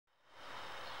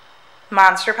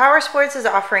Monster Powersports is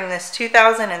offering this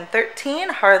 2013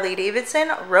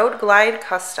 Harley-Davidson Road Glide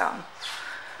Custom.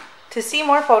 To see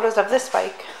more photos of this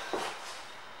bike,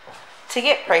 to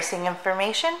get pricing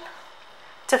information,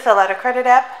 to fill out a credit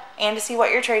app, and to see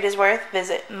what your trade is worth,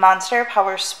 visit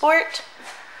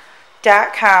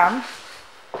monsterpowersport.com.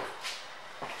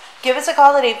 Give us a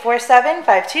call at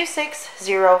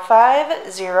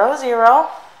 847-526-0500.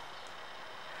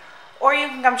 Or you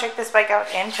can come check this bike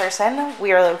out in person.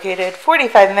 We are located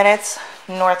 45 minutes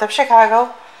north of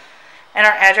Chicago. And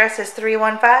our address is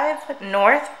 315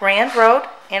 North Rand Road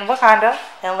in Wauconda,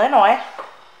 Illinois.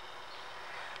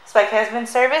 This bike has been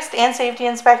serviced and safety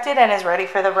inspected and is ready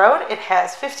for the road. It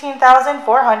has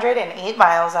 15,408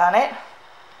 miles on it.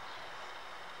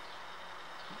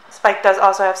 This bike does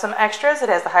also have some extras. It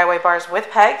has the highway bars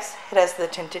with pegs. It has the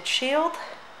tinted shield.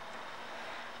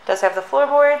 It does have the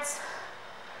floorboards.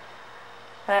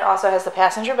 And it also has the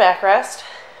passenger backrest.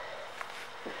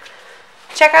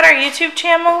 Check out our YouTube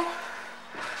channel.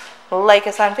 Like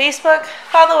us on Facebook.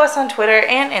 Follow us on Twitter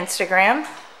and Instagram.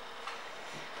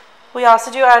 We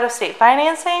also do out-of-state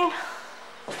financing.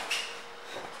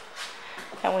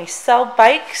 And we sell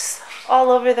bikes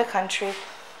all over the country.